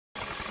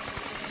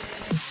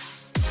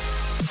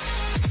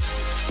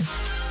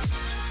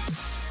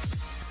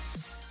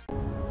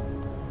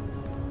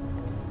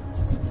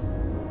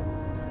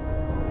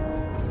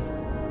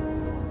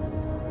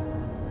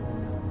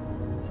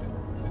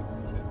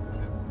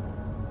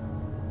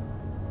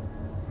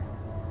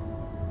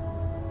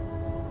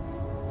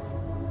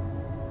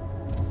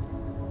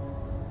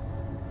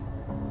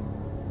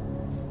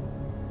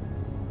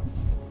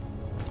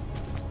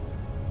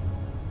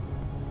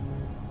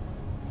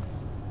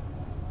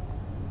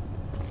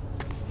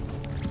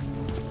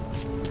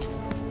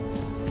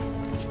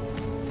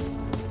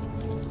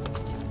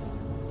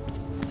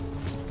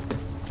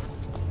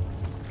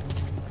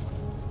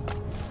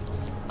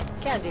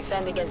can't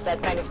defend against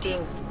that kind of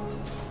team.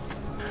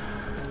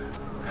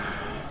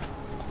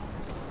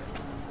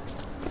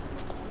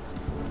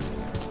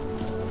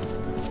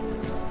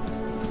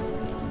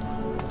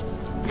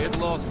 Get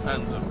lost,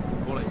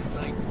 Phantom. Call it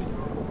thank you.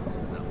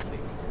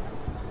 Something.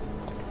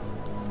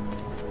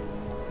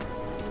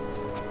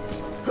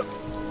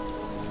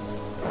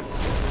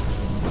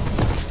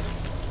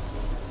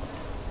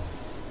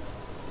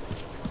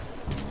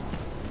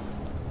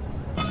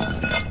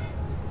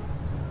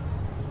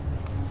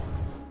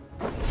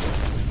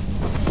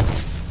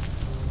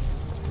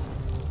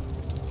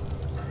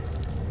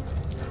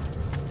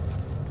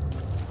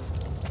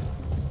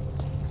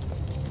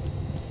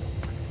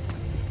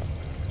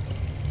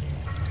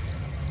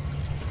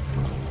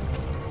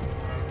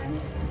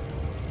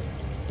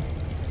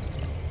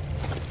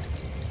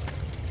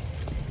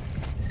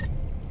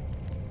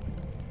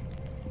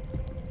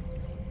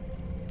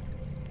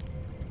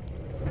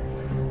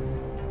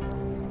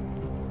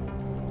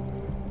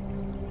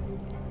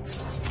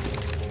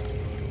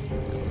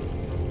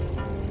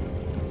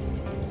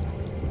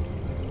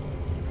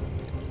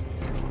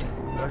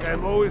 Like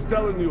I'm always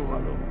telling you,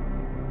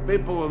 Valo,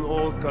 people in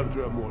old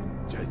country are more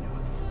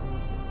genuine.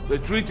 They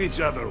treat each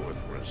other with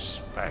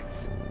respect.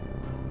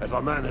 If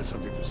a man has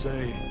something to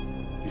say,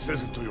 he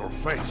says it to your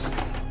face.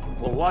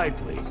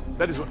 Politely.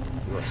 That is what...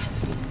 Listen.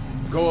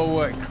 Go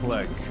away,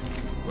 Clegg.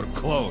 We're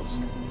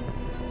closed.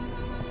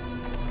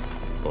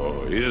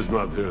 Oh, he is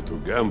not here to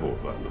gamble,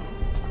 Valo.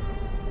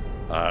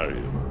 Are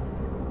you?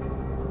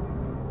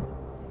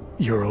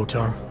 You're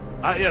Otar?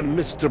 I am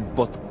Mr.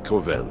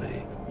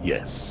 Botkovelli,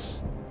 yes.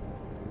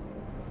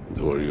 And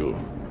who are you?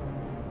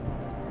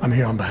 I'm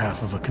here on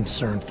behalf of a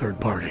concerned third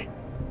party.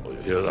 Oh,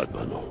 you hear that,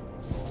 Valo?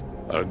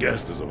 Our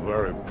guest is a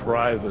very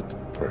private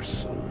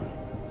person.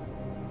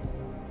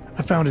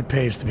 I found it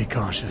pays to be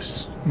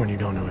cautious when you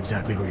don't know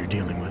exactly who you're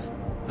dealing with.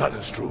 That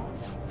is true.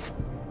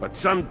 But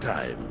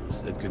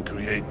sometimes it can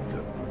create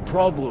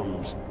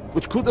problems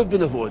which could have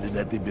been avoided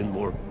had they been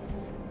more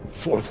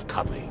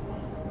forthcoming.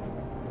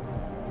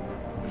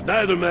 If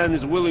neither man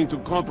is willing to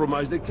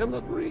compromise, they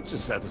cannot reach a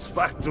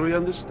satisfactory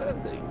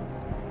understanding.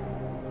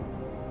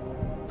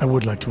 I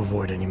would like to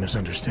avoid any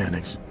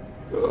misunderstandings.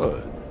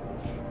 Good.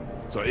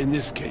 So in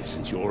this case,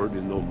 since you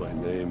already know my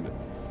name,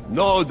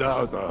 no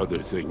doubt other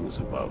things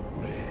about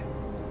me,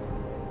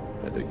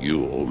 I think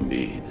you owe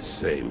me the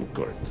same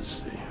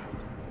courtesy.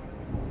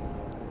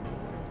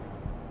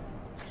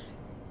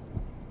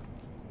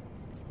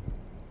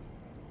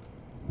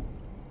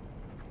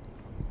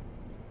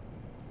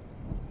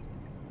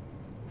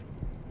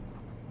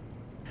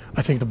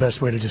 I think the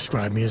best way to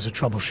describe me is a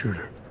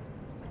troubleshooter,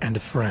 and a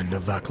friend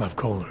of Vaclav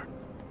Koller.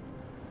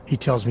 He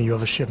tells me you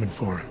have a shipment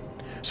for him,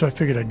 so I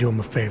figured I'd do him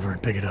a favor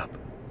and pick it up.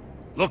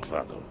 Look,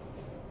 Father.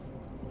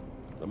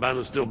 The man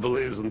who still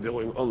believes in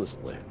dealing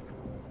honestly.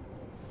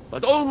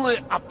 But only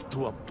up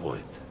to a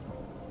point.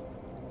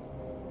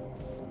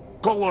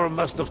 Koller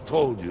must have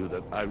told you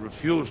that I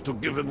refused to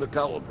give him the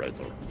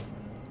Calibrator.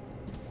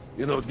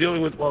 You know,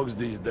 dealing with logs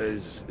these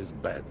days is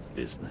bad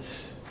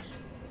business.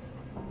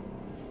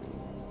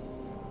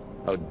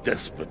 How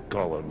desperate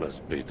Koller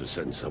must be to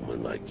send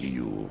someone like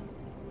you.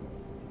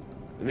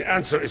 And the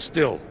answer is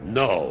still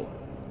no.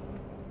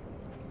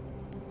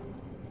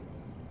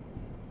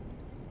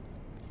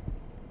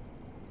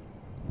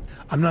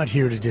 I'm not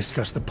here to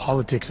discuss the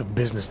politics of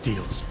business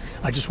deals.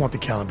 I just want the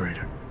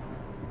Calibrator.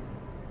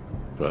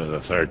 For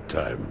the third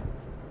time.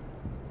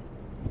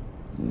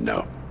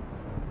 No.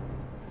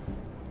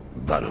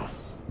 Vano.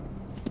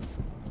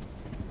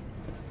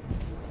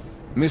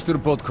 Mr.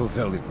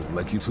 Botkovelli would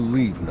like you to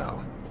leave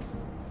now.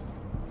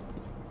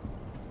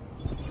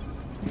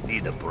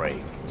 Need a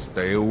break.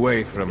 Stay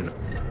away from...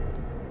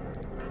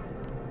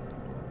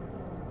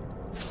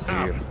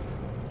 Here.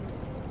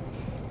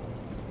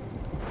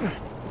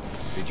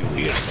 Did you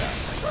hear that?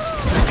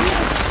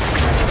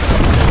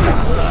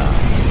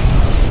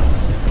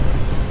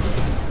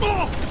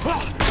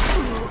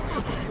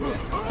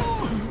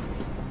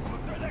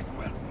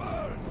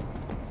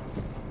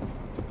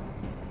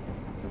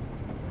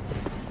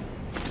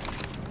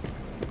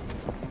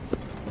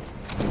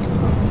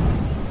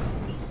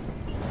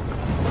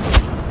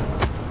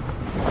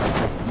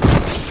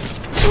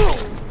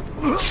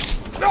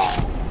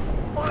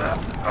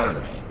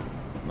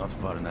 Not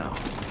far now.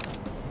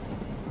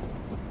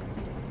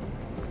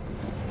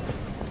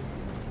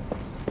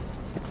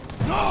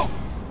 No!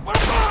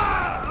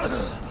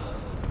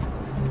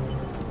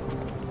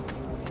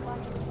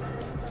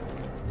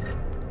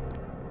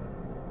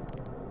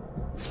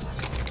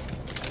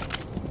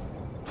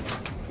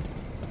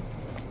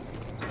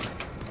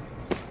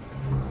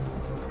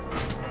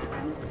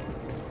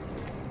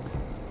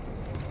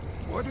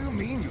 What do you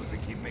mean you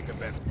think he'd make a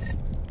bet?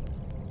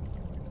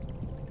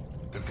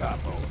 The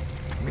capo,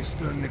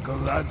 Mr.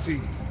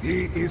 Nicolazzi,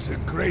 he is a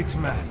great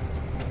man.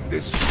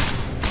 This...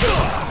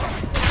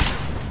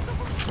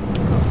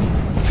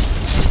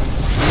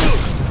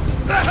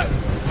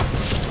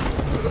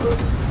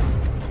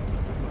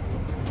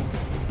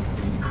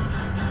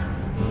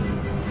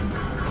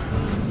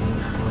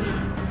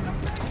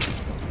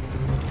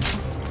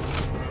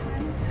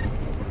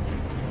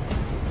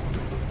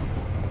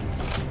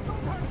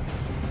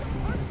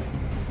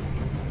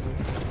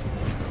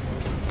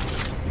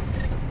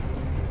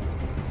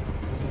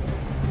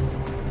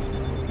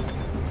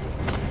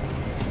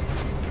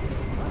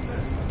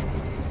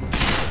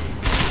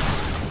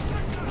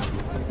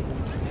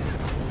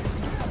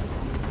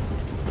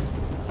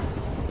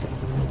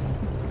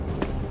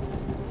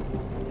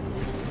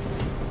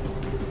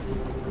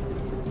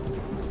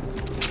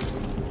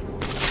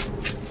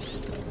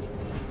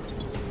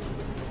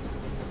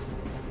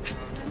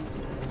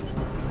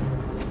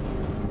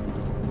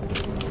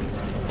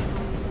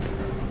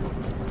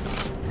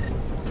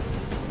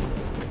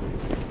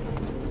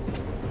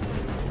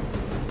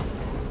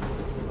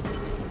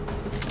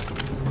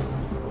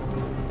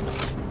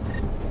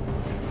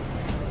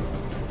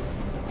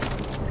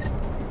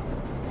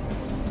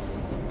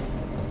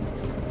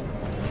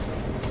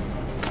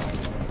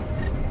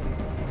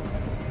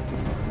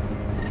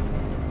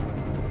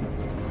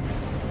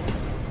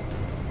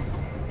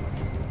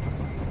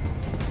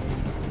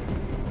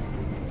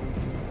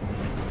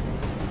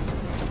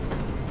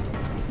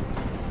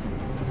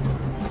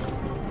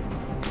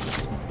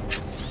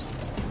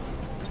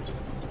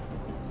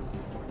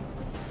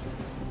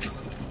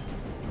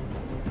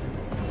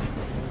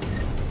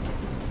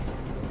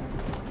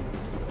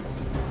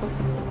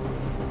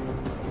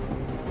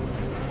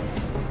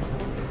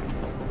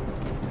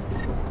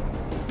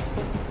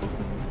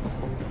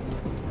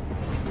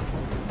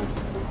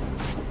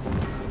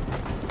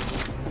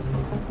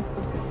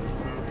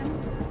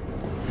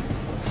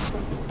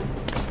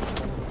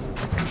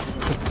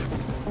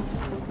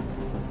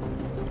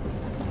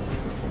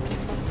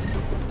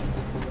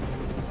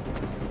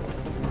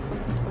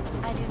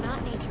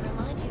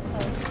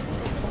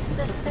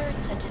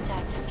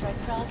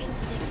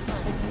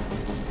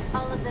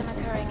 All of them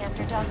occurring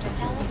after Dr.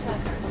 Talos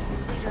Rucker,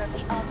 leader of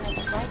the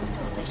Augmented Rights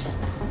Coalition,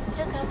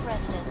 took up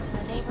residence in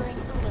the neighboring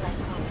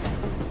Udalite complex.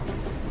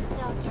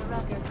 Dr.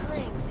 Rucker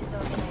claims his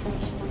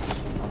organization is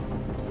peaceful.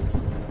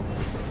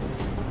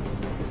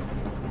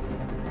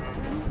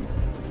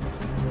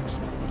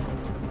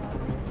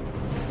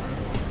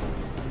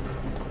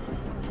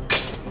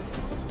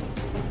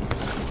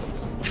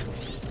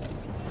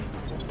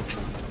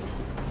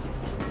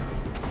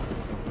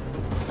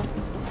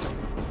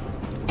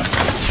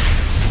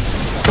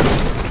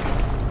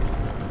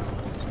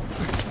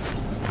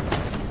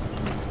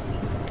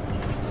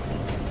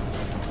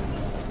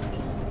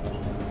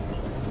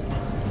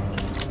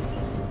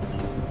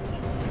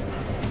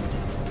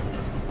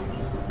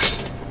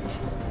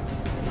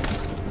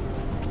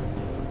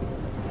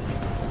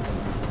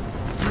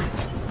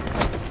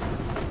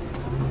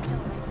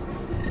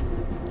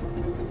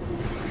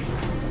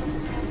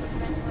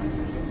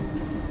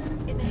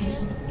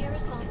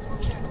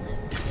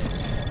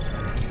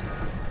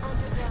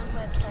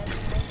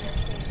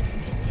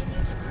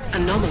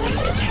 Anomaly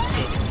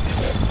detected.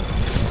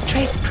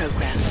 Trace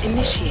program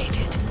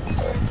initiated.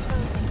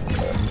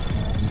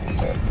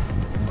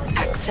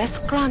 Access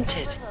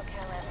granted.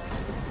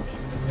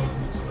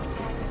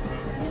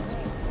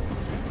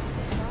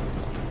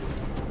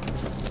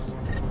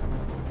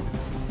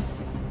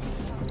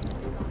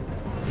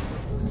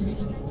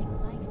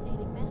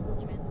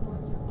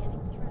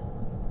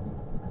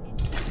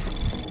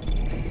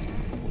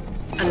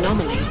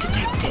 Anomaly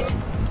detected.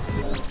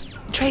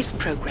 Trace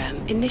program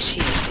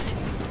initiated.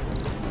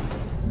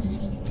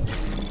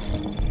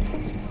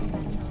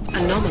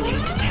 Anomaly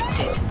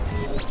detected.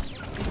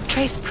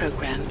 Trace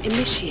program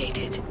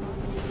initiated.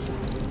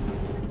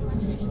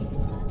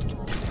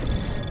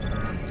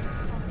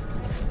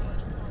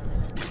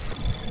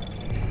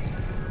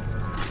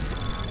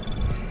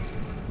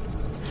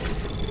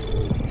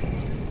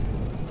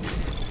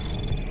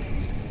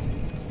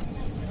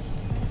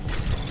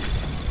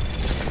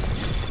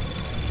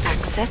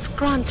 Access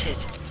granted.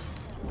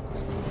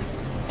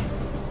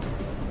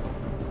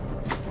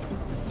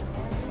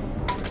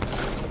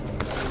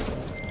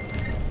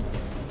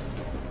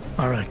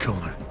 All right,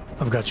 Kohler.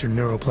 I've got your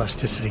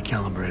neuroplasticity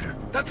calibrator.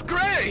 That's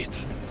great!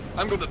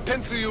 I'm gonna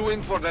pencil you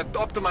in for that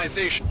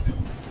optimization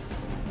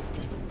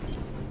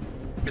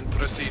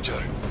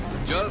procedure.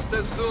 Just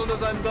as soon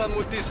as I'm done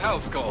with this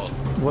house call.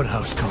 What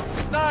house call?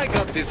 I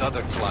got this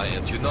other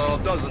client, you know,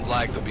 doesn't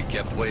like to be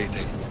kept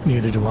waiting.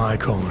 Neither do I,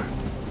 Kohler.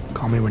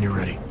 Call me when you're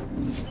ready.